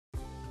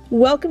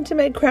Welcome to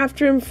my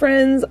craft room,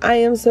 friends. I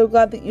am so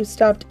glad that you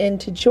stopped in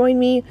to join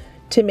me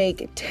to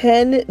make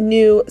 10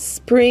 new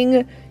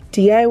spring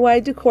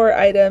DIY decor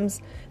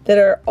items that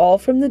are all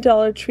from the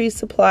Dollar Tree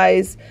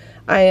supplies.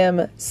 I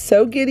am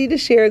so giddy to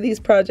share these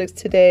projects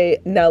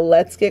today. Now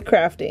let's get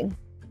crafting.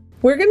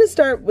 We're going to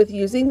start with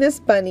using this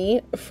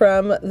bunny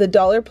from the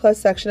Dollar Plus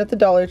section at the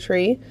Dollar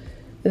Tree,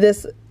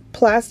 this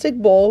plastic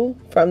bowl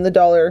from the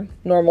Dollar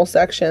Normal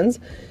sections,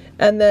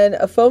 and then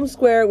a foam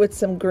square with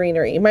some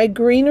greenery. My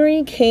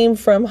greenery came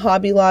from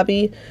Hobby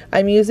Lobby.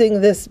 I'm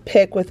using this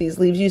pick with these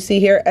leaves you see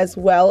here, as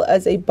well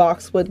as a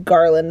boxwood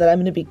garland that I'm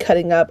going to be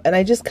cutting up, and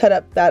I just cut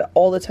up that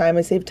all the time.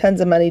 I save tons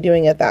of money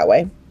doing it that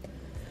way.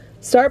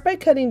 Start by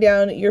cutting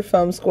down your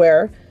foam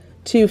square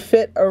to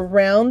fit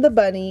around the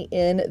bunny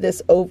in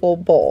this oval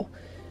bowl.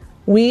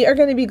 We are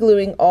going to be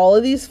gluing all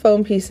of these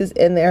foam pieces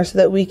in there so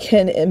that we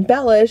can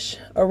embellish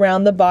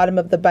around the bottom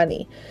of the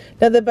bunny.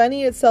 Now the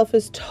bunny itself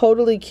is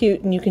totally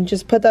cute and you can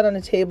just put that on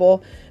a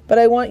table, but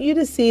I want you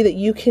to see that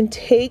you can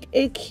take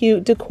a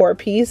cute decor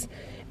piece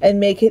and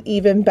make it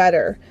even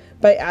better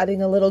by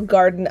adding a little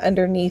garden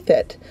underneath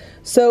it.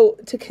 So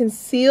to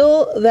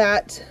conceal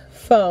that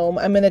foam,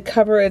 I'm going to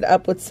cover it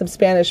up with some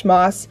Spanish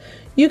moss.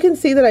 You can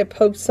see that I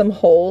poked some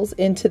holes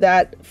into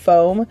that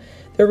foam.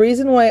 The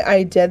reason why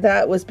I did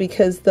that was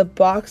because the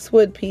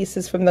boxwood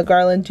pieces from the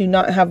garland do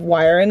not have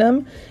wire in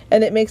them,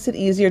 and it makes it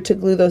easier to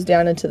glue those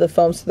down into the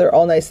foam so they're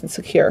all nice and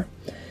secure.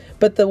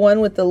 But the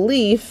one with the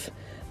leaf,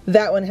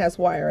 that one has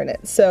wire in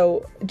it.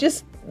 So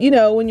just, you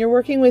know, when you're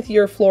working with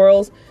your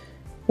florals,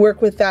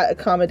 work with that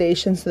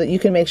accommodation so that you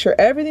can make sure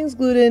everything's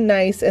glued in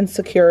nice and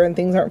secure and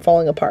things aren't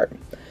falling apart.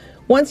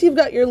 Once you've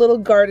got your little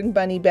garden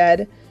bunny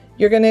bed,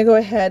 you're going to go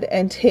ahead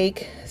and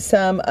take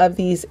some of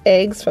these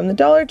eggs from the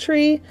Dollar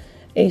Tree,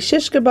 a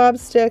shish kebab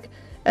stick,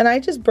 and I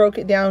just broke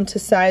it down to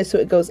size so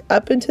it goes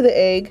up into the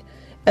egg,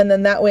 and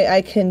then that way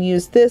I can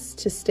use this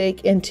to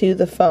stake into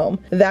the foam.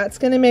 That's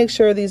going to make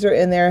sure these are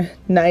in there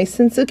nice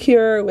and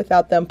secure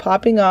without them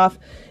popping off,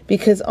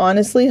 because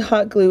honestly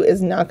hot glue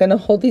is not going to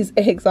hold these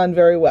eggs on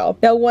very well.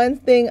 Now one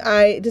thing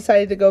I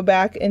decided to go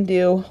back and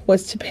do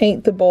was to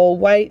paint the bowl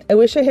white. I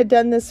wish I had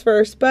done this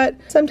first, but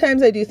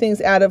sometimes I do things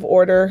out of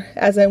order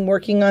as I'm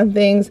working on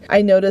things.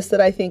 I noticed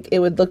that I think it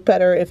would look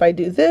better if I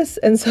do this,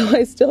 and so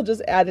I still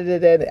just added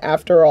it in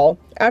after all.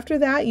 After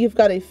that, you've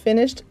got a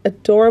finished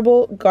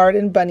adorable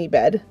garden bunny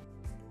bed.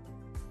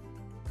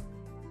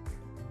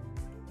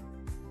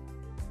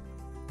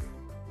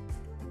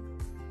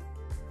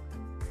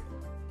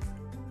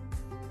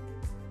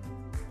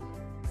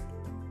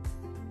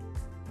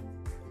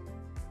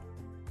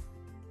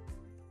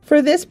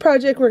 For this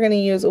project, we're going to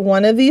use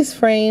one of these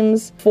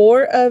frames,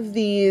 4 of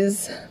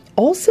these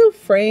also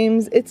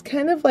frames. It's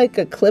kind of like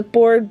a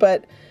clipboard,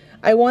 but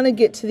I want to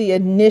get to the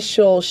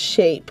initial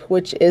shape,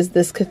 which is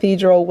this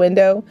cathedral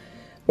window.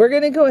 We're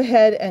going to go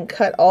ahead and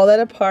cut all that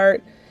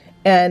apart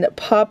and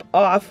pop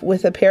off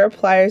with a pair of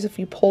pliers. If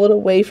you pull it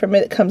away from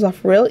it, it comes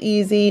off real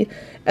easy,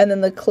 and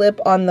then the clip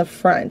on the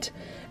front.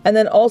 And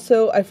then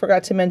also, I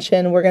forgot to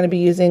mention, we're going to be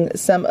using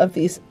some of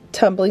these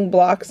tumbling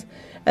blocks,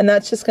 and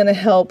that's just going to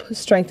help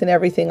strengthen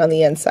everything on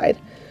the inside.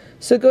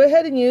 So go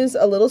ahead and use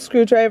a little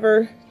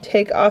screwdriver,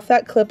 take off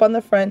that clip on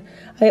the front.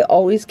 I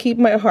always keep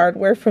my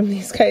hardware from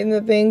these kinds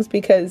of things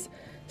because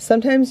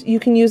sometimes you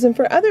can use them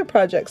for other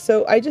projects.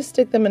 So I just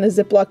stick them in a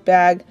Ziploc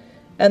bag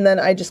and then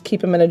I just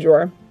keep them in a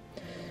drawer.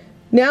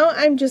 Now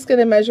I'm just going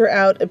to measure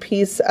out a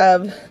piece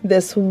of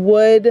this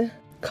wood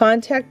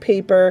contact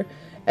paper,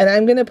 and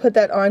I'm going to put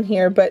that on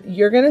here, but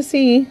you're going to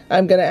see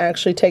I'm going to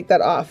actually take that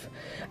off.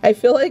 I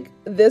feel like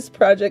this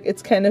project,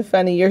 it's kind of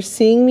funny. You're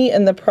seeing me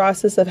in the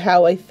process of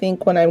how I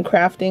think when I'm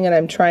crafting and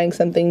I'm trying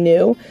something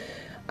new.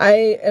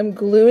 I am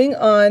gluing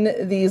on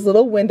these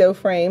little window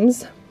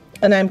frames,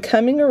 and I'm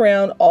coming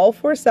around all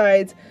 4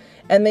 sides,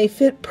 and they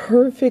fit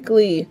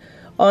perfectly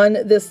on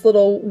this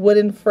little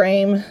wooden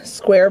frame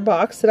square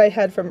box that I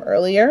had from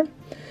earlier.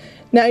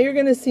 Now you're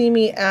going to see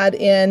me add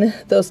in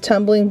those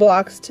tumbling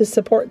blocks to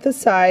support the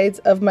sides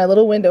of my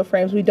little window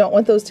frames. We don't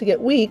want those to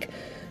get weak,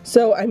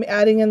 so I'm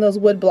adding in those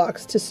wood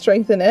blocks to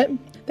strengthen it.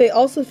 They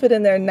also fit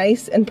in there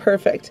nice and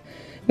perfect.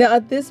 Now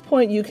at this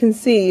point you can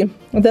see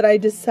that I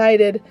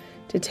decided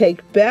to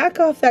take back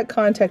off that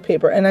contact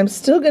paper, and I'm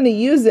still going to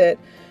use it,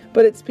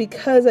 but it's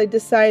because I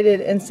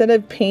decided instead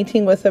of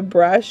painting with a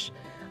brush,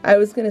 I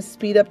was going to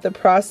speed up the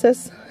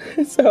process.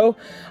 So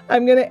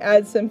I'm going to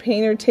add some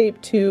painter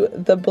tape to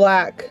the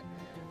black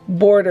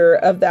border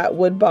of that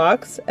wood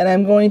box, and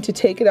I'm going to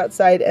take it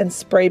outside and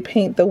spray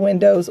paint the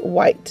windows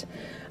white.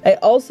 I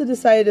also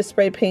decided to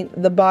spray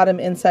paint the bottom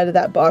inside of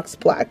that box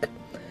black.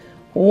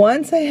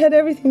 Once I had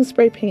everything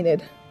spray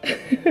painted,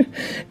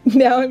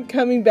 now I'm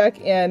coming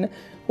back in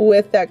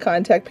with that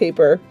contact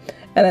paper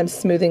and I'm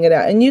smoothing it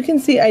out. And you can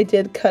see I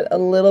did cut a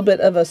little bit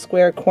of a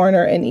square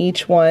corner in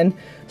each one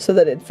so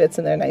that it fits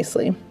in there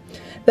nicely.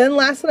 Then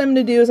last what I'm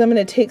going to do is I'm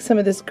going to take some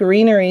of this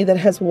greenery that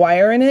has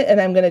wire in it, and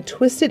I'm going to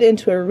twist it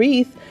into a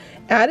wreath,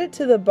 add it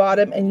to the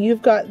bottom, and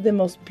you've got the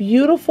most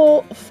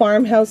beautiful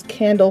farmhouse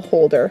candle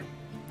holder.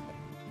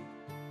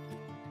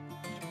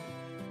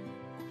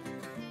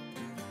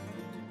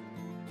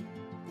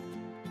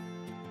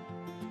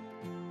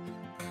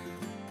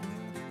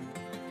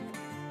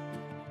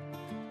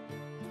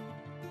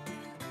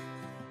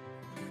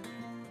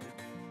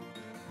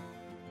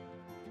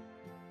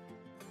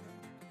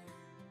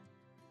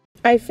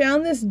 I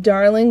found this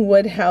darling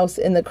wood house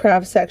in the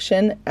craft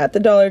section at the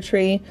Dollar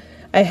Tree.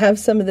 I have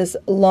some of this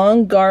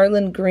long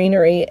garland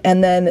greenery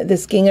and then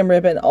this gingham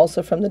ribbon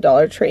also from the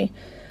Dollar Tree.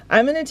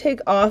 I'm going to take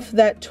off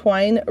that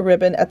twine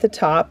ribbon at the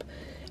top,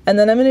 and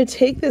then I'm going to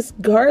take this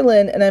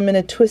garland and I'm going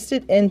to twist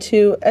it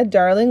into a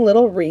darling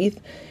little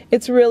wreath.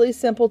 It's really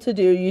simple to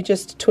do. You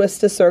just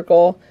twist a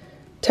circle,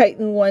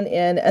 tighten one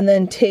end, and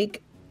then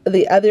take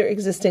the other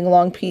existing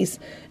long piece.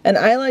 And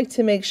I like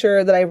to make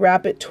sure that I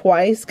wrap it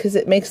twice because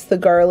it makes the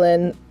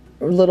garland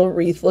little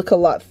wreath look a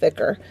lot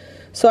thicker.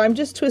 So I'm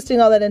just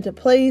twisting all that into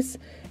place,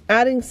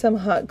 adding some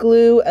hot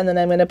glue, and then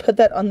I'm going to put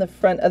that on the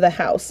front of the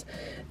house.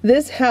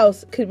 This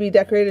house could be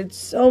decorated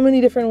so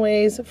many different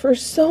ways for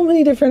so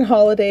many different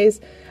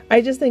holidays.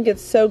 I just think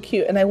it's so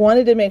cute, and I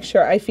wanted to make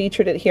sure I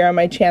featured it here on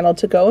my channel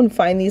to go and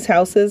find these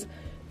houses,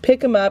 pick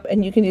them up,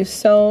 and you can do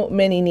so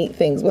many neat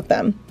things with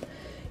them.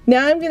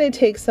 Now I'm going to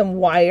take some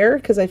wire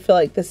because I feel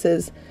like this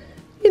is,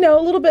 you know,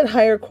 a little bit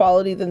higher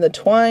quality than the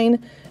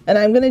twine, and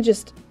I'm going to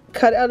just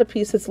cut out a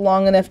piece that's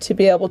long enough to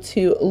be able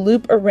to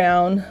loop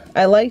around.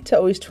 I like to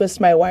always twist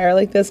my wire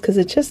like this because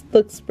it just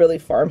looks really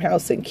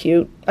farmhouse and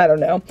cute. I don't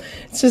know.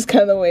 It's just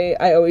kind of the way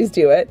I always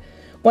do it.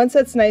 Once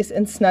that's nice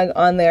and snug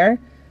on there,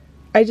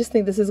 I just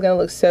think this is going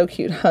to look so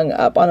cute hung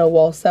up on a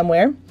wall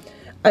somewhere.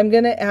 I'm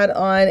going to add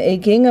on a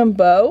gingham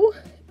bow,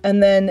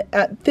 and then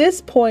at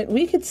this point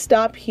we could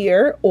stop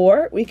here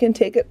or we can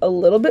take it a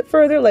little bit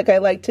further like I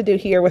like to do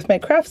here with my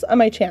crafts on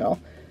my channel.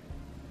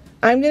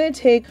 I'm going to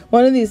take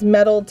one of these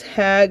metal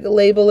tag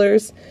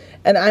labelers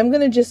and I'm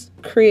going to just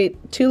create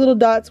two little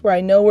dots where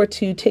I know where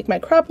to take my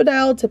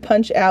crocodile to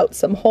punch out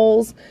some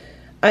holes.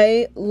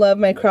 I love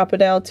my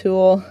crocodile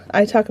tool.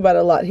 I talk about it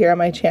a lot here on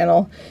my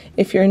channel.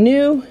 If you're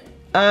new,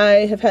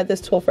 I have had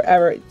this tool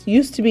forever. It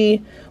used to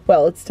be,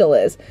 well, it still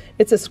is.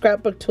 It's a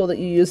scrapbook tool that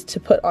you use to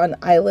put on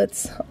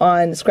eyelets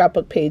on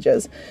scrapbook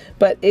pages.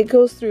 But it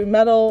goes through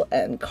metal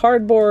and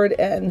cardboard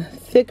and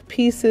thick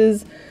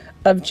pieces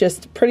of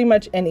just pretty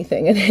much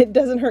anything, and it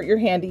doesn't hurt your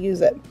hand to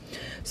use it.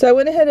 So I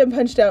went ahead and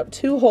punched out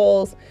two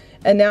holes,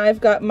 and now I've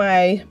got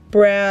my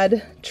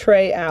brad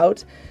tray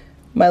out,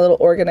 my little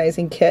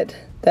organizing kit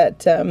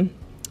that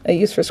I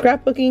use for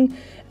scrapbooking,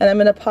 and I'm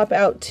going to pop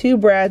out two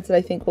brads that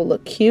I think will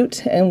look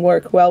cute and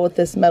work well with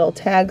this metal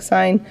tag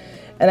sign,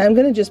 and I'm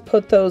going to just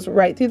put those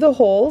right through the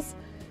holes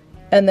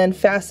and then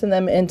fasten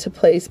them into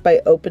place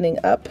by opening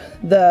up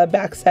the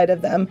back side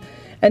of them.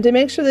 And to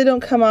make sure they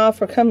don't come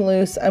off or come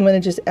loose, I'm going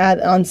to just add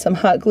on some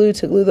hot glue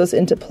to glue those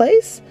into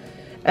place.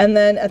 And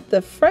then at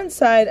the front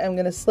side, I'm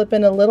going to slip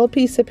in a little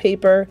piece of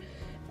paper,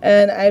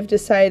 and I've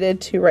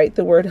decided to write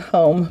the word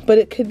home. But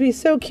it could be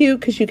so cute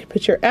because you could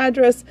put your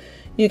address,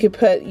 you could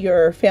put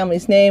your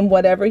family's name,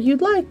 whatever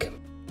you'd like.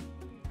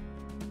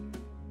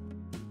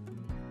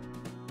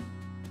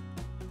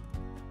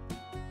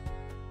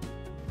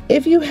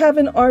 If you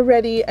haven't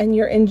already and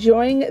you're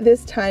enjoying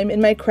this time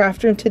in my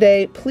craft room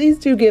today, please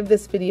do give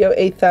this video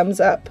a thumbs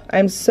up.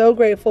 I'm so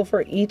grateful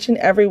for each and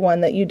every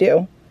one that you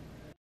do.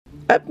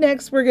 Up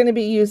next, we're going to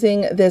be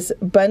using this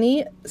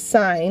bunny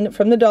sign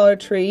from the Dollar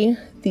Tree,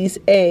 these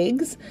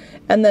eggs,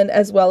 and then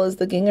as well as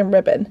the gingham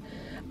ribbon.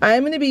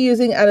 I'm going to be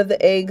using out of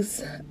the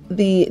eggs,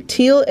 the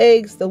teal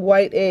eggs, the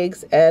white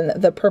eggs, and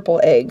the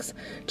purple eggs,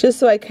 just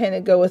so I kind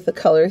of go with the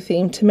color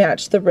theme to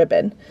match the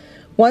ribbon.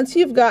 Once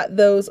you've got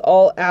those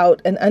all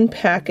out and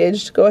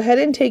unpackaged, go ahead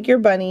and take your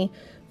bunny,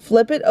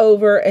 flip it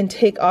over, and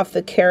take off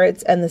the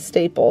carrots and the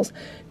staples.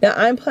 Now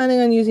I'm planning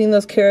on using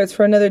those carrots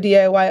for another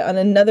DIY on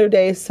another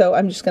day, so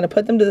I'm just going to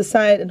put them to the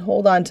side and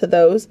hold on to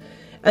those.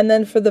 And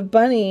then for the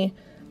bunny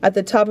at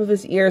the top of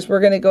his ears, we're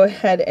going to go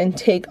ahead and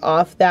take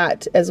off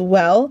that as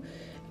well.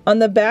 On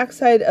the back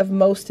side of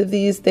most of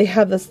these, they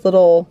have this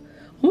little,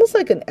 almost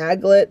like an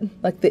aglet,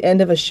 like the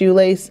end of a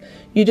shoelace.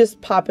 You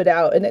just pop it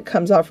out and it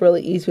comes off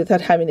really easy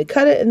without having to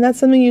cut it, and that's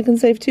something you can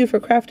save too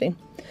for crafting.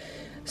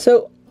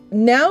 So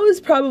now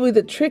is probably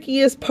the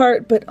trickiest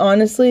part, but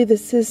honestly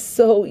this is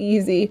so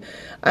easy.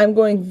 I'm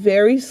going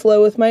very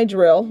slow with my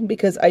drill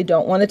because I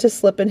don't want it to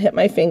slip and hit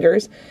my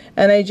fingers,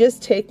 and I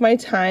just take my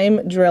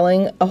time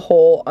drilling a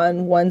hole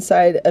on one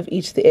side of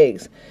each of the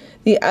eggs.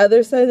 The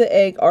other side of the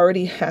egg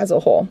already has a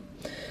hole.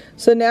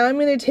 So now I'm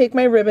going to take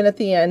my ribbon at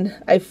the end.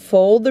 I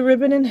fold the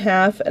ribbon in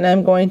half, and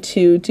I'm going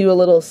to do a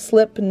little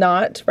slip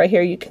knot right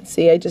here. You can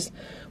see I just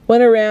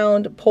went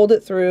around, pulled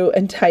it through,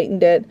 and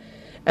tightened it.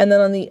 And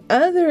then on the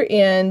other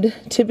end,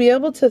 to be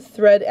able to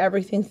thread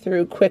everything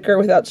through quicker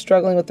without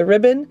struggling with the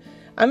ribbon,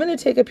 I'm going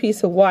to take a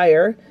piece of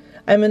wire.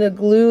 I'm going to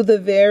glue the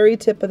very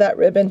tip of that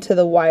ribbon to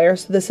the wire.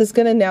 So this is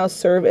going to now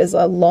serve as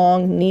a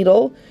long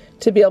needle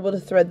to be able to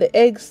thread the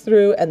eggs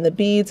through and the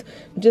beads.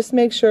 Just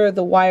make sure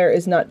the wire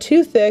is not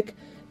too thick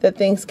that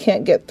things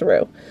can't get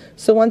through.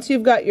 So once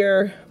you've got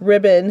your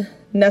ribbon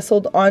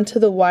nestled onto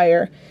the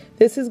wire,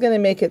 this is going to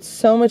make it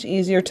so much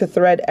easier to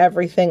thread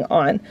everything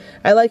on.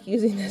 I like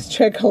using this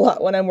trick a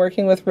lot when I'm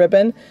working with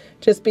ribbon,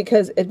 just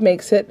because it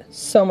makes it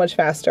so much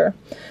faster.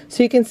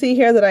 So you can see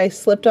here that I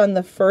slipped on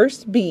the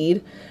first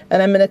bead,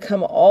 and I'm going to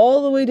come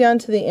all the way down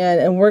to the end,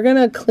 and we're going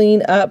to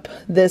clean up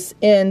this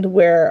end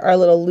where our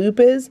little loop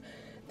is.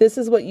 this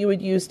is what you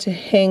would use to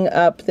hang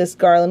up this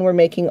garland we're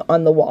making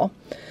on the wall.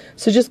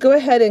 So just go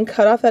ahead and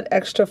cut off that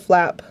extra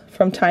flap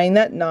from tying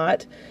that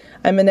knot.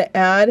 I'm going to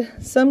add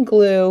some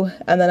glue,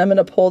 and then I'm going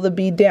to pull the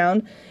bead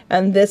down,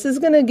 and this is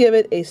going to give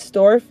it a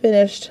store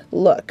finished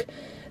look.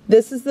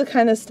 This is the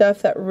kind of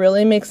stuff that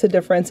really makes a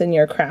difference in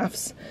your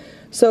crafts.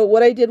 So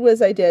what I did was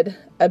I did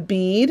a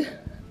bead,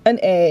 an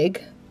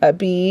egg, a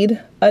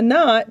bead, a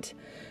knot,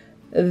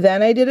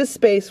 then I did a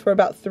space for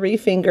about 3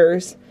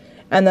 fingers,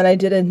 and then I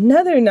did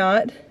another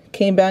knot,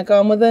 came back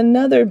on with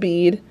another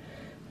bead,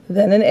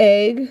 then an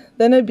egg,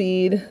 then a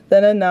bead,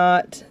 then a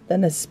knot,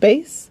 then a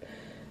space,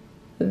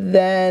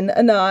 then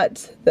a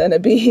knot, then a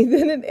bead,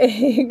 then an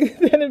egg,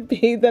 then a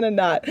bead, then a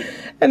knot.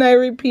 And I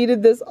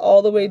repeated this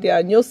all the way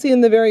down. You'll see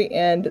in the very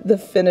end the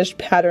finished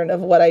pattern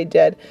of what I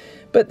did.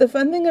 But the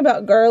fun thing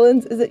about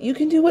garlands is that you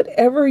can do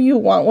whatever you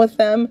want with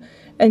them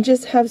and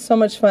just have so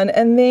much fun.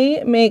 And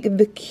they make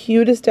the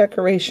cutest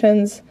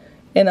decorations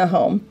in a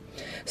home.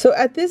 So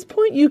at this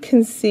point you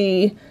can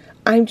see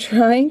I'm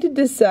trying to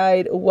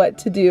decide what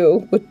to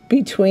do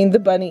between the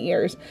bunny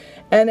ears.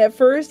 And at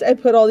first I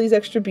put all these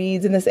extra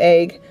beads in this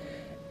egg,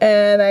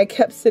 and I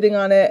kept sitting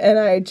on it, and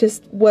I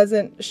just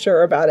wasn't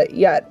sure about it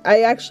yet.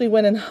 I actually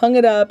went and hung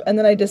it up, and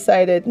then I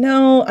decided,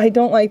 no, I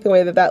don't like the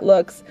way that that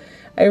looks.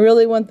 I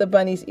really want the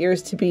bunny's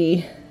ears to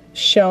be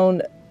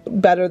shown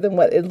better than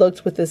what it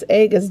looked with this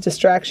egg as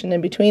distraction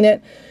in between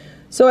it.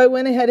 So I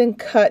went ahead and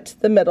cut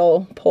the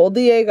middle, pulled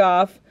the egg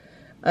off,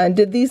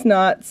 undid these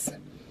knots,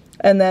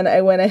 and then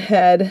I went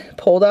ahead,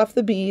 pulled off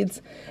the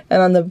beads,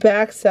 and on the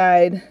back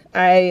side,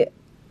 I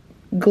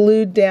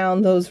glued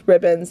down those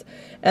ribbons.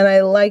 And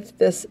I liked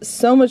this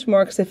so much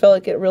more because I felt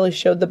like it really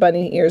showed the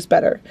bunny ears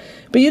better.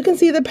 But you can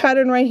see the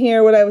pattern right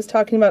here, what I was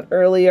talking about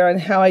earlier, and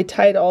how I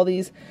tied all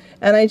these.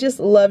 And I just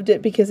loved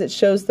it because it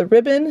shows the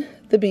ribbon,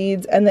 the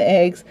beads, and the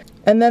eggs.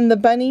 And then the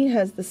bunny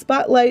has the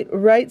spotlight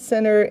right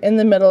center in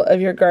the middle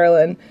of your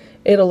garland.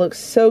 It'll look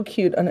so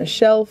cute on a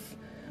shelf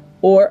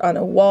or on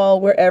a wall,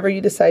 wherever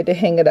you decide to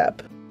hang it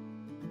up.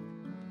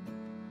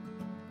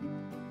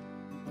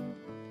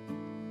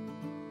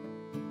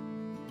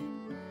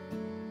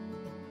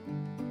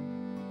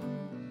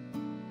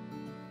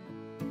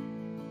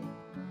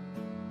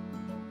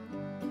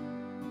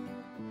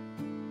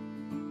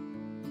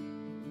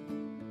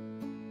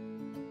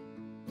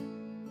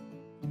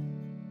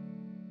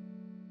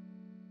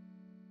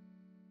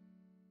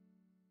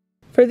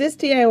 For this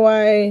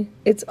DIY,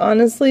 it's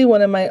honestly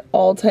one of my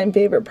all-time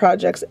favorite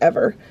projects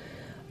ever.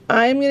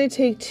 I'm going to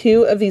take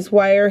 2 of these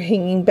wire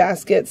hanging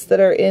baskets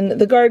that are in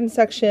the garden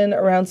section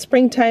around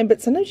springtime,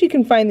 but sometimes you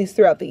can find these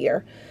throughout the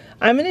year.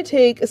 I'm going to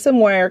take some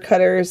wire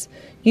cutters,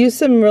 use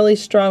some really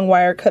strong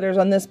wire cutters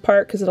on this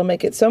part because it'll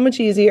make it so much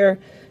easier,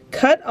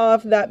 cut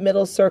off that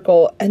middle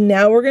circle, and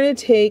now we're going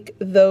to take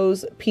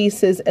those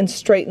pieces and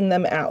straighten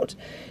them out.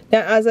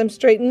 Now as I'm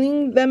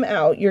straightening them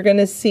out, you're going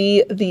to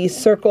see the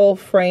circle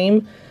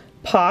frame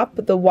pop.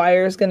 The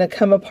wire is going to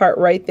come apart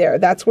right there.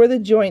 That's where the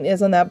joint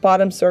is on that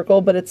bottom circle,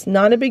 but it's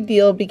not a big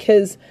deal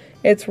because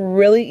it's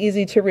really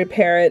easy to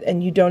repair it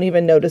and you don't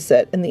even notice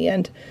it in the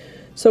end.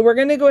 So we're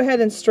going to go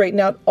ahead and straighten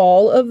out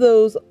all of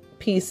those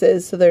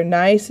pieces so they're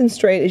nice and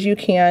straight as you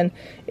can.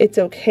 It's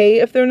okay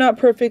if they're not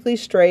perfectly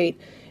straight.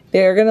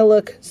 They're going to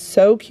look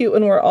so cute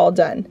when we're all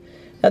done.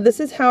 Now this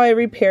is how I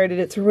repaired it.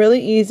 It's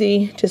really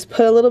easy. Just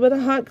put a little bit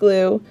of hot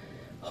glue,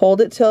 hold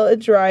it till it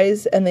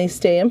dries and they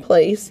stay in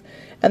place.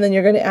 And then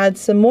you're going to add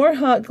some more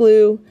hot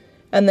glue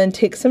and then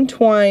take some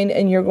twine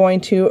and you're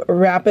going to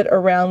wrap it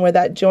around where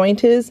that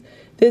joint is.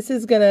 This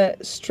is going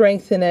to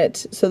strengthen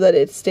it so that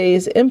it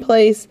stays in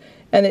place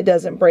and it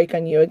doesn't break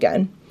on you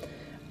again.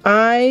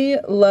 I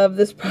love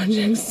this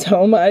project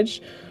so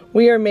much.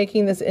 We are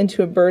making this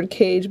into a bird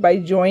cage by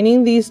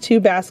joining these 2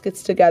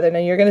 baskets together. Now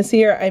you're going to see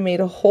here I made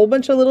a whole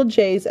bunch of little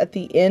J's at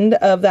the end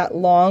of that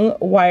long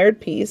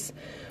wired piece.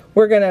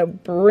 We're going to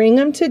bring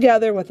them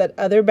together with that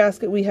other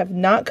basket we have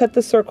not cut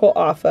the circle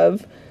off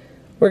of.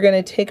 We're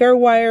going to take our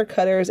wire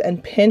cutters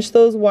and pinch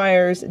those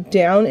wires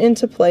down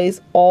into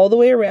place all the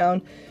way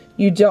around.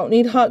 You don't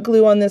need hot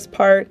glue on this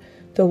part.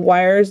 The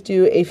wires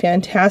do a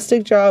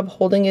fantastic job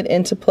holding it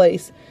into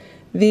place.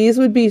 These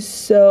would be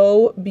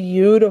so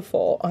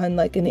beautiful on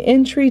like an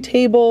entry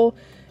table,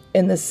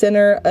 in the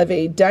center of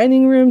a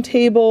dining room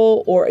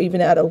table, or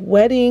even at a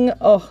wedding.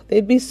 Oh,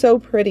 they'd be so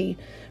pretty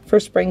for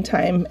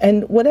springtime.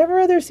 And whatever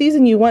other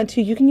season you want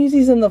to, you can use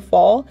these in the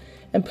fall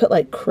and put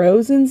like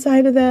crows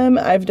inside of them.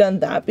 I've done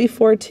that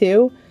before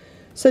too.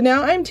 So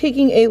now I'm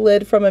taking a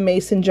lid from a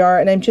mason jar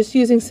and I'm just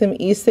using some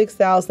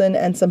E6000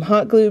 and some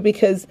hot glue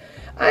because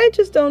I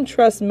just don't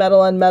trust metal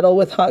on metal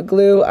with hot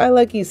glue. I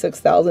like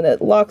E6000.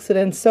 It locks it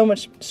in so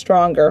much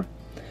stronger.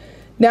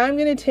 Now I'm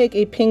going to take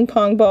a ping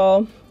pong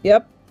ball.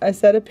 Yep, I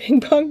said a ping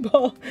pong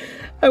ball.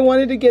 I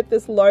wanted to get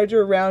this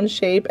larger round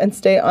shape and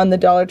stay on the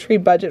Dollar Tree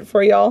budget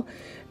for y'all.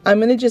 I'm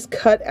going to just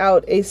cut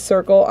out a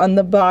circle on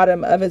the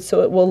bottom of it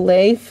so it will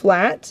lay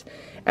flat.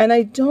 And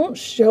I don't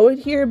show it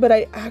here, but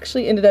I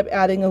actually ended up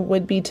adding a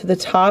wood bead to the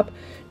top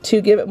to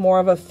give it more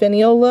of a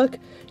finial look.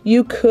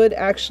 You could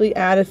actually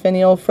add a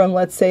finial from,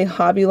 let's say,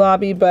 Hobby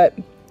Lobby, but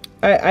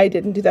I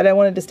didn't do that. I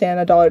wanted to stay on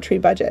a Dollar Tree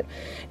budget.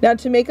 Now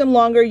to make them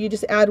longer, you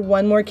just add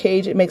one more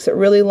cage. It makes it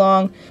really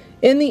long.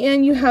 In the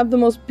end, you have the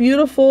most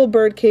beautiful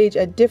bird cage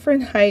at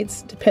different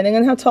heights, depending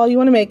on how tall you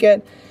want to make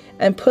it,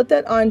 and put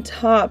that on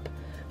top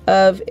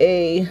of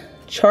a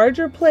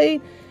charger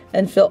plate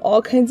and fill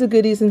all kinds of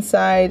goodies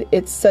inside.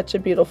 It's such a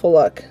beautiful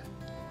look.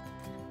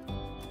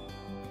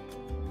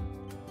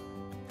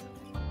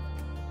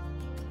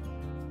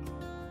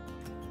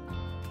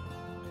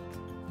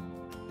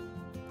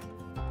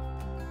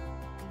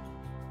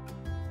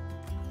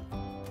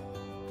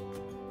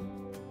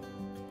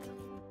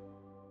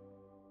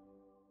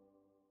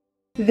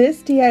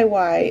 This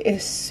DIY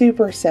is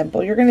super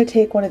simple. You're going to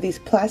take one of these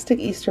plastic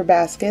Easter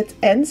baskets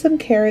and some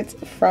carrots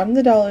from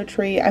the Dollar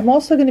Tree. I'm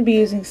also going to be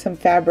using some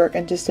fabric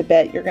in just a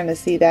bit. You're going to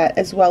see that,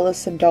 as well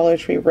as some Dollar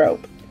Tree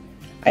rope.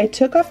 I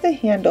took off the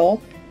handle,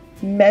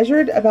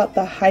 measured about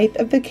the height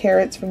of the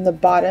carrots from the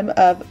bottom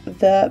of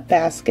the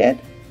basket,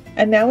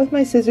 and now with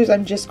my scissors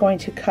I'm just going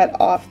to cut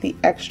off the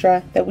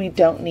extra that we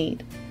don't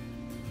need.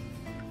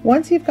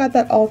 Once you've got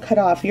that all cut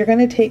off, you're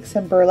going to take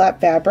some burlap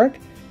fabric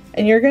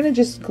and you're going to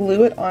just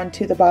glue it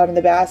onto the bottom of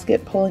the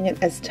basket, pulling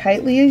it as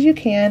tightly as you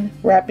can,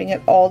 wrapping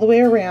it all the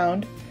way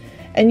around.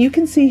 And you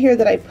can see here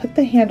that I put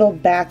the handle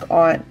back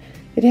on.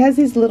 It has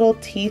these little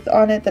teeth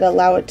on it that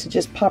allow it to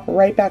just pop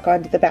right back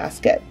onto the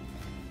basket.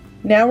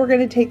 Now we're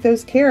going to take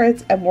those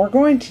carrots and we're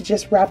going to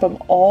just wrap them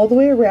all the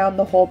way around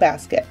the whole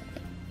basket.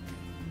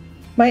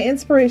 My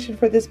inspiration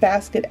for this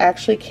basket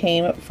actually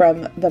came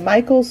from the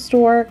Michaels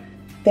store.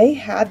 They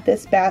had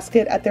this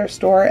basket at their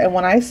store, and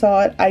when I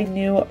saw it, I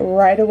knew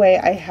right away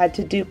I had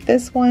to dupe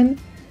this one.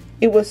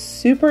 It was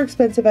super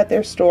expensive at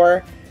their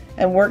store,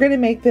 and we're going to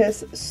make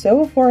this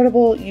so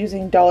affordable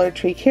using Dollar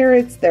Tree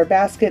carrots, their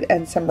basket,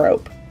 and some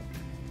rope.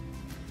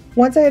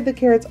 Once I had the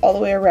carrots all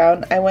the way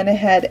around, I went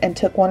ahead and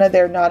took one of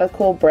their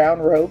nautical brown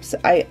ropes.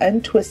 I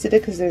untwisted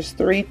it because there's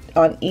 3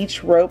 on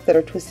each rope that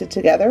are twisted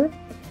together.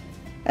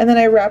 And then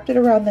I wrapped it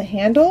around the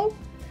handle.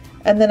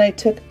 And then I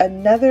took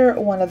another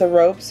one of the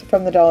ropes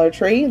from the Dollar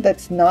Tree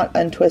that's not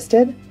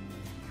untwisted,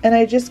 and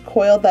I just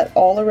coiled that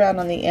all around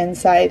on the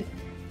inside,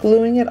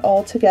 gluing it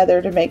all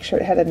together to make sure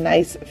it had a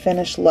nice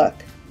finished look.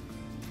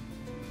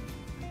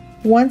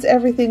 Once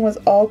everything was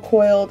all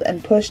coiled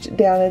and pushed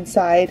down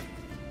inside,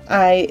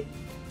 I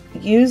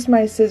used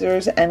my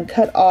scissors and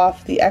cut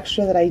off the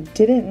extra that I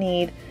didn't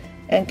need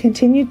and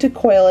continued to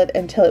coil it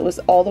until it was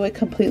all the way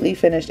completely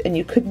finished and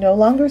you could no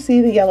longer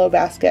see the yellow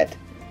basket.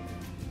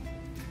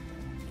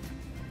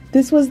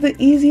 This was the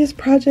easiest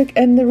project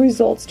and the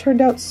results turned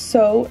out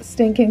so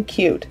stinking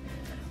cute.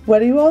 What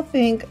do you all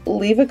think?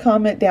 Leave a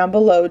comment down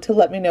below to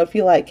let me know if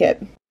you like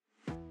it.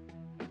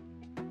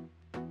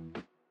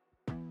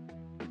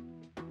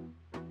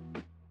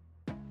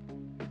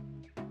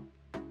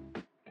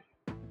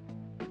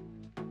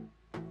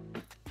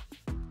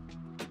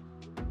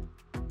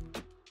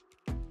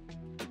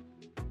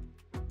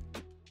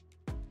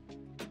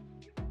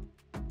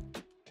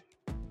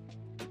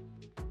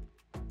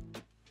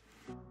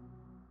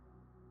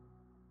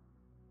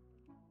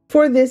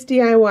 For this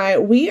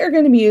DIY, we are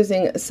going to be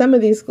using some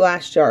of these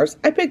glass jars.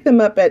 I picked them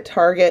up at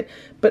Target,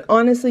 but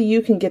honestly,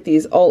 you can get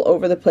these all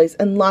over the place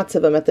and lots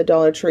of them at the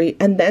Dollar Tree,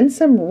 and then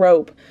some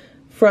rope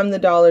from the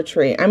Dollar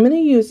Tree. I'm going to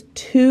use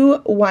 2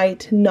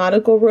 white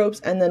nautical ropes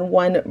and then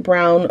 1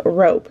 brown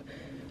rope.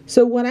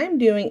 So what I'm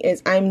doing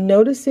is I'm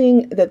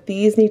noticing that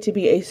these need to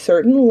be a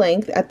certain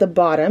length at the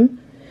bottom,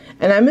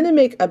 and I'm going to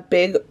make a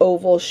big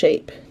oval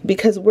shape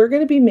because we're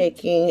going to be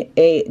making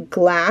a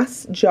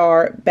glass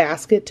jar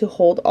basket to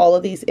hold all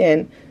of these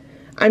in.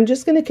 I'm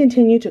just going to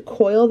continue to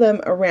coil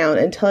them around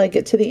until I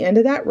get to the end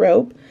of that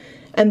rope,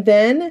 and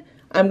then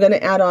I'm going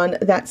to add on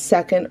that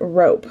second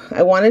rope.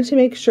 I wanted to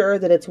make sure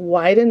that it's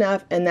wide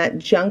enough and that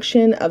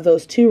junction of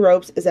those 2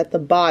 ropes is at the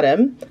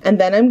bottom, and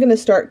then I'm going to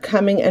start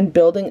coming and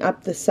building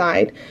up the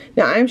side.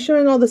 Now I'm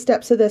showing all the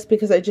steps of this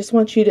because I just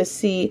want you to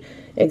see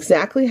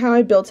exactly how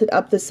I built it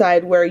up the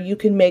side where you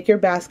can make your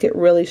basket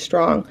really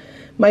strong.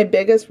 My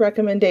biggest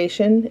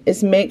recommendation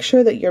is make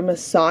sure that you're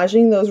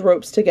massaging those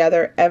ropes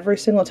together every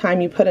single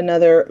time you put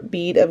another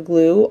bead of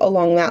glue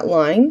along that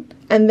line.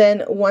 And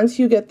then once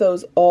you get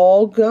those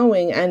all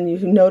going and you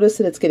notice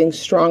that it's getting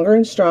stronger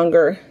and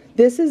stronger,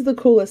 this is the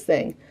coolest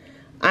thing.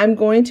 I'm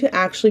going to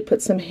actually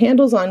put some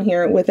handles on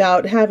here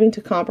without having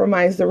to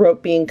compromise the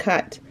rope being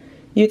cut.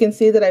 You can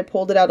see that I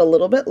pulled it out a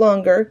little bit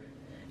longer,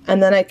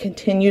 and then I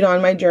continued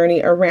on my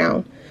journey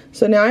around.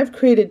 So now I've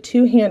created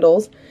 2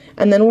 handles,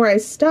 and then where I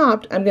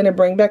stopped, I'm going to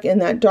bring back in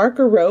that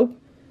darker rope,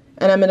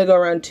 and I'm going to go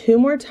around 2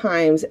 more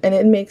times, and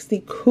it makes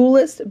the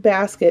coolest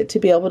basket to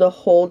be able to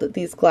hold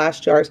these glass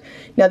jars.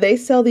 Now they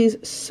sell these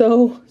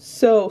so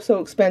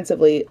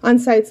expensively on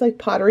sites like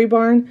Pottery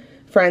Barn.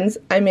 Friends,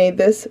 I made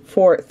this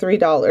for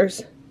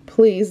 $3.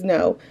 Please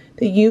know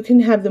that you can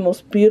have the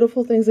most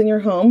beautiful things in your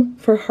home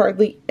for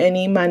hardly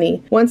any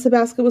money. Once the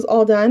basket was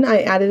all done,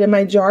 I added in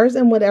my jars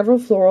and whatever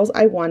florals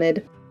I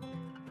wanted.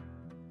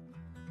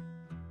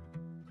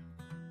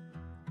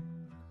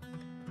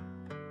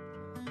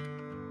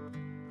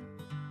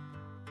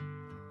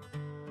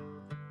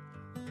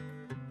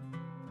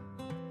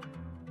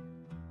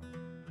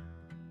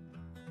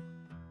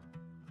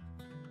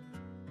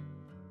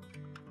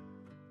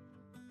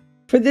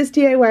 For this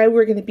DIY,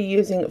 we're going to be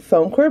using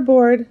foam core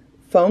board,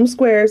 foam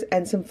squares,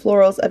 and some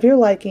florals of your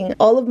liking.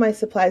 All of my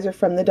supplies are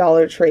from the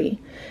Dollar Tree.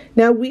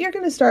 Now we are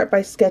going to start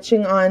by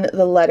sketching on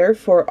the letter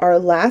for our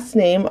last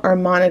name, our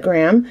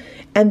monogram,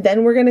 and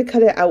then we're going to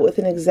cut it out with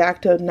an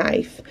X-Acto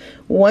knife.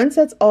 Once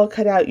that's all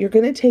cut out, you're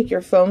going to take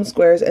your foam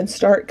squares and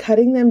start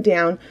cutting them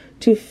down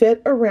to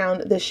fit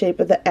around the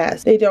shape of the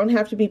S. They don't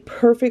have to be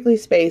perfectly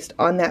spaced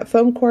on that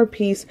foam core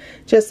piece,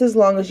 just as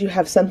long as you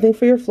have something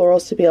for your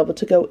florals to be able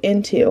to go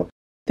into.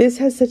 This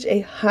has such a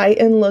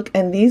high-end look,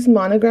 and these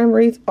monogram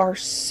wreaths are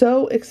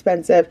so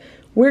expensive.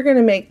 We're going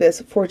to make this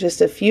for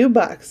just a few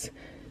bucks.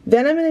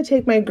 Then I'm going to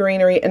take my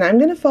greenery and I'm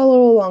going to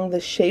follow along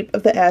the shape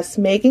of the S,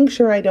 making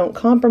sure I don't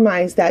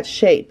compromise that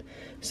shape,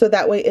 so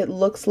that way it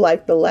looks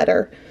like the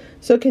letter.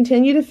 So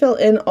continue to fill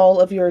in all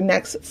of your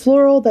next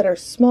floral that are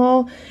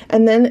small,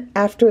 and then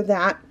after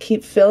that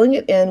keep filling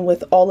it in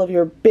with all of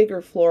your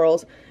bigger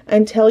florals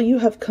until you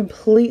have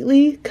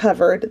completely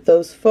covered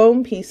those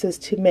foam pieces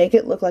to make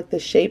it look like the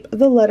shape of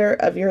the letter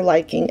of your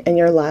liking and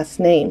your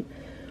last name.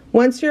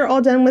 Once you're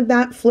all done with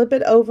that, flip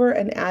it over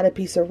and add a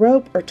piece of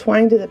rope or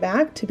twine to the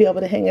back to be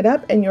able to hang it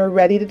up, and you're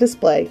ready to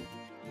display.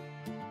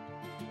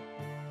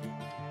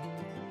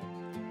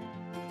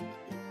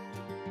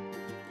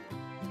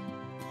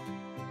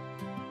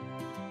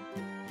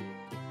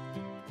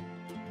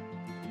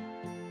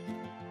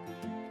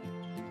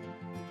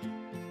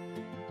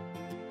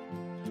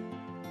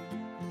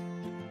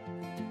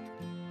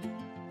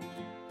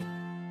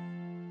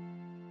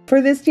 For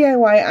this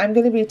DIY, I'm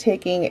going to be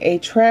taking a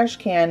trash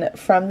can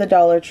from the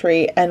Dollar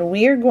Tree, and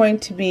we are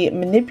going to be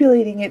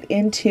manipulating it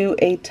into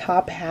a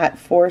top hat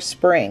for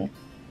spring.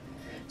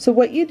 So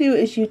what you do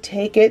is you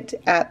take it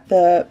at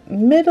the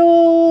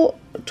middle,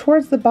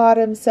 towards the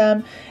bottom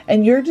some,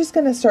 and you're just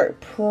going to start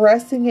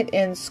pressing it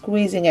in,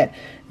 squeezing it.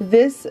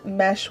 This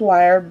mesh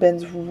wire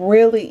bends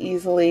really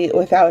easily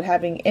without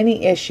having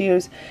any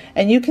issues,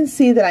 and you can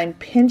see that I'm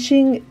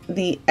pinching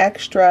the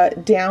extra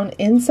down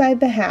inside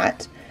the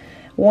hat.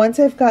 Once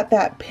I've got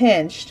that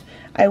pinched,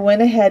 I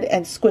went ahead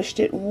and squished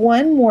it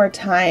one more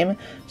time,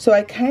 so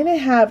I kind of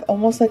have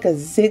almost like a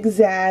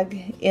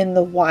zigzag in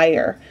the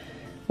wire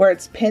where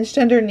it's pinched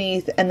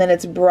underneath and then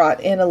it's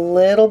brought in a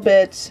little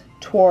bit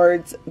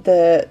towards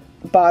the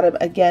bottom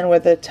again where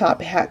the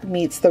top hat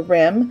meets the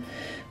rim.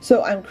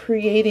 So I'm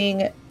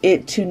creating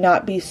it to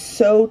not be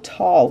so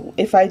tall.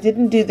 If I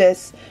didn't do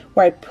this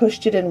where I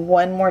pushed it in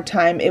one more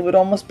time, it would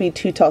almost be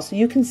too tall. So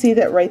you can see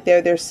that right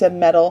there, there's some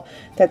metal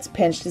that's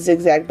pinched to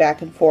zigzag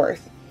back and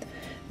forth.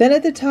 Then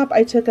at the top,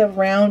 I took a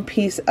round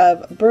piece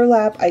of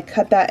burlap, I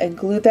cut that and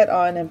glued that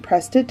on and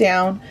pressed it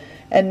down.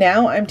 And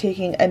now I'm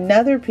taking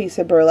another piece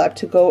of burlap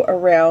to go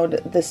around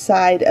the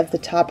side of the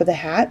top of the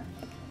hat.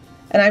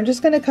 And I'm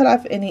just going to cut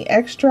off any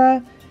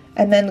extra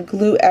and then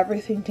glue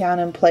everything down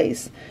in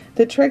place.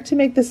 The trick to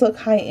make this look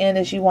high-end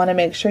is you want to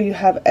make sure you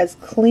have as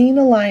clean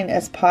a line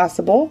as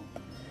possible.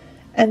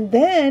 And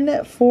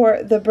then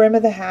for the brim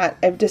of the hat,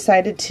 I've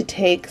decided to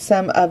take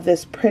some of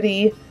this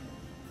pretty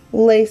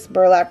lace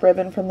burlap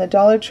ribbon from the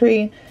Dollar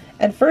Tree.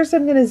 And first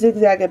I'm going to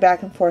zigzag it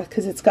back and forth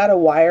because it's got a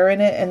wire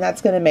in it, and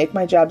that's going to make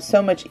my job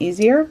so much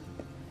easier.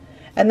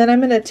 And then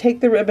I'm going to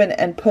take the ribbon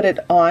and put it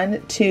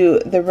on to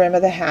the rim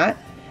of the hat.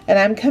 And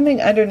I'm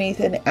coming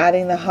underneath and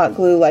adding the hot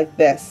glue like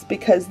this,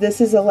 because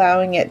this is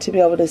allowing it to be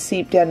able to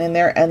seep down in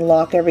there and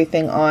lock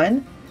everything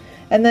on.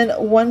 And then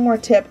one more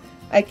tip,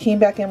 I came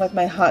back in with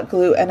my hot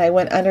glue and I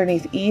went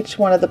underneath each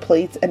one of the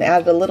pleats and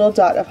added a little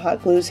dot of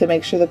hot glue to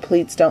make sure the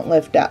pleats don't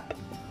lift up.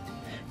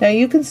 Now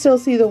you can still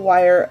see the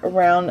wire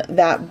around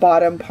that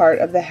bottom part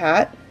of the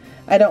hat.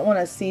 I don't want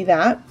to see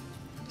that.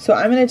 So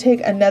I'm going to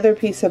take another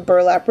piece of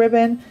burlap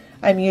ribbon.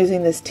 I'm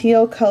using this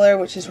teal color,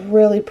 which is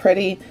really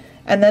pretty.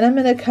 And then I'm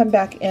going to come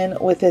back in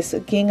with this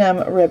gingham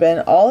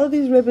ribbon. All of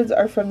these ribbons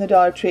are from the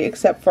Dollar Tree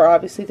except for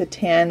obviously the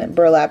tan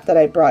burlap that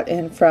I brought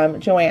in from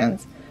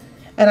Joann's.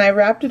 And I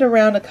wrapped it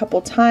around a couple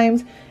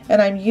times,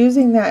 and I'm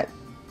using that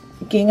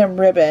gingham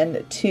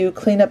ribbon to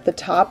clean up the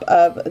top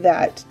of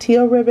that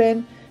teal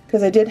ribbon,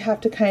 because I did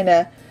have to kind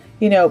of,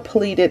 you know,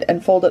 pleat it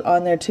and fold it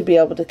on there to be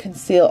able to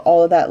conceal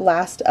all of that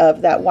last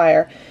of that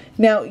wire.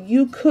 Now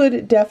you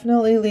could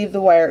definitely leave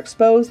the wire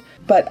exposed,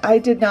 but I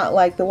did not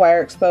like the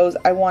wire exposed.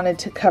 I wanted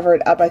to cover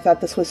it up. I thought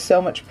this was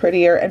so much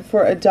prettier, and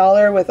for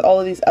 $1 with all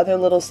of these other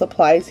little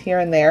supplies here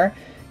and there,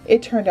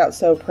 it turned out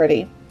so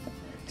pretty.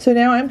 So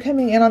now I'm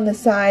coming in on the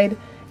side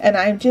and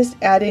I'm just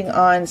adding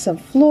on some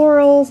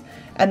florals,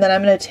 and then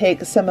I'm going to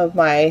take some of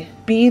my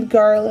bead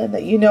garland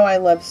that you know I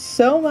love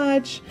so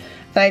much,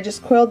 and I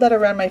just coiled that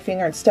around my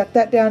finger and stuck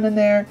that down in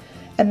there.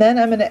 And then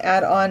I'm going to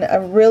add on a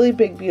really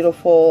big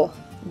beautiful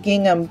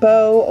gingham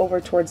bow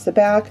over towards the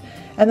back,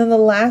 and then the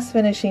last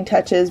finishing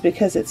touches,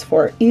 because it's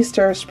for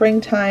Easter,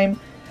 springtime,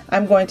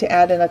 I'm going to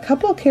add in a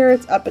couple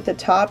carrots up at the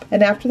top,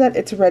 and after that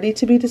it's ready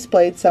to be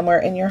displayed somewhere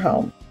in your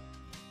home.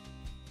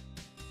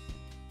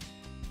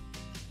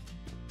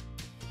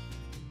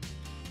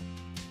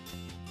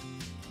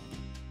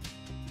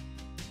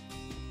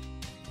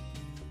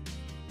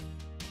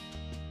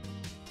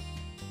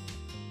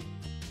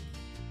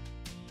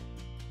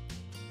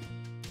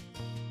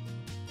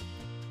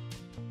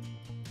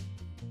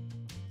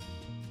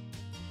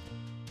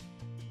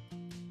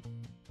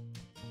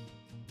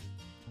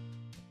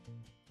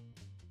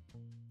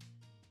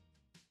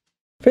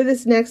 For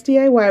this next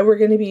DIY, we're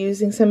going to be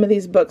using some of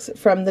these books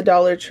from the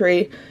Dollar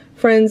Tree.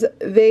 Friends,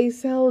 they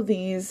sell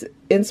these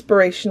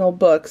inspirational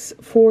books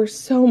for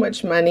so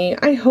much money.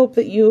 I hope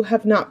that you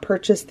have not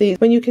purchased these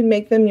when you can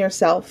make them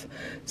yourself.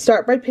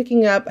 Start by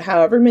picking up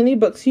however many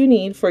books you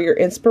need for your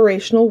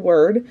inspirational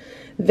word.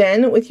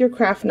 Then with your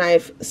craft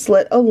knife,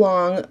 slit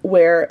along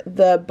where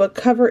the book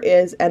cover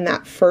is and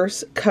that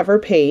first cover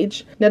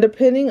page. Now,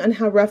 depending on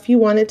how rough you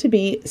want it to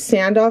be,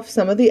 sand off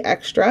some of the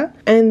extra,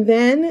 and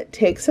then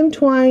take some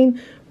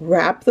twine,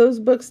 wrap those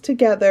books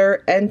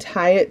together, and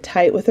tie it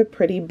tight with a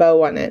pretty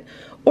bow on it,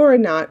 or a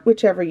knot,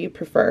 whichever you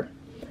prefer.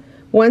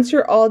 Once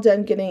you're all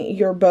done getting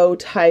your bow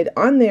tied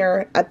on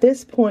there, at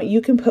this point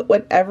you can put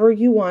whatever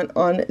you want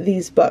on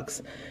these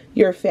books.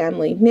 Your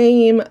family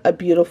name, a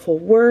beautiful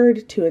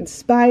word to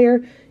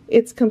inspire.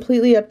 It's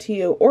completely up to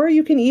you. Or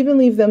you can even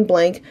leave them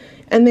blank,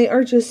 and they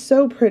are just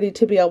so pretty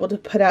to be able to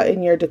put out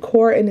in your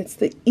decor, and it's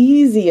the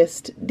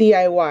easiest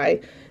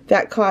DIY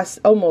that costs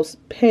almost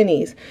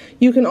pennies.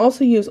 You can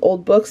also use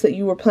old books that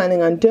you were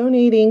planning on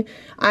donating.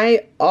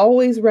 I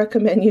always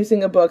recommend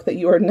using a book that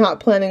you are not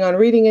planning on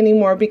reading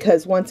anymore,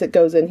 because once it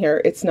goes in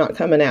here, it's not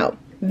coming out.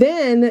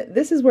 Then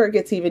this is where it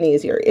gets even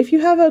easier. If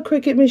you have a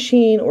Cricut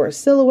machine or a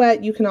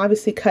Silhouette, you can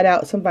obviously cut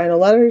out some vinyl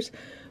letters,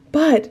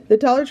 but the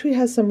Dollar Tree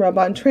has some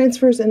rub-on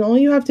transfers, and all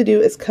you have to do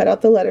is cut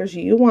out the letters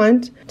you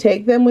want,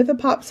 take them with a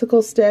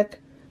popsicle stick,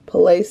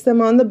 place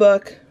them on the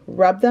book,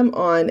 rub them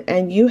on,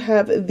 and you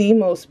have the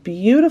most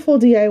beautiful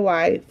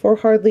DIY for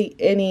hardly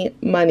any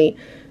money.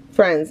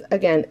 Friends,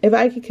 again, if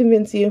I could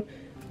convince you,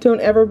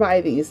 don't ever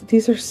buy these.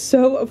 These are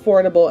so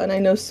affordable, and I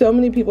know so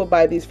many people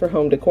buy these for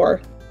home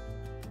decor.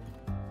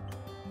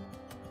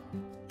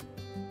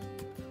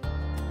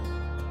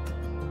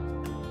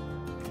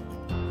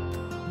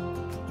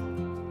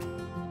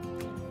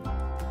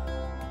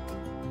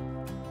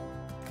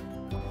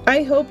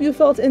 I hope you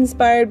felt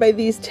inspired by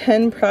these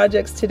 10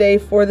 projects today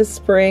for the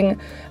spring.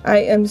 I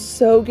am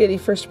so giddy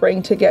for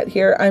spring to get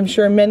here. I'm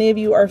sure many of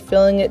you are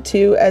feeling it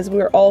too, as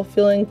we're all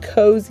feeling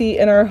cozy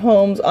in our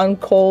homes on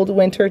cold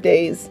winter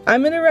days.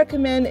 I'm going to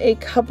recommend a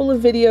couple of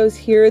videos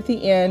here at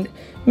the end.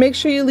 Make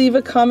sure you leave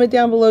a comment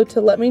down below to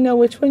let me know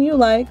which one you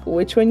like,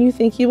 which one you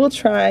think you will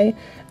try.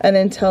 And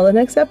until the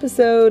next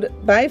episode,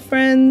 bye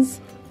friends!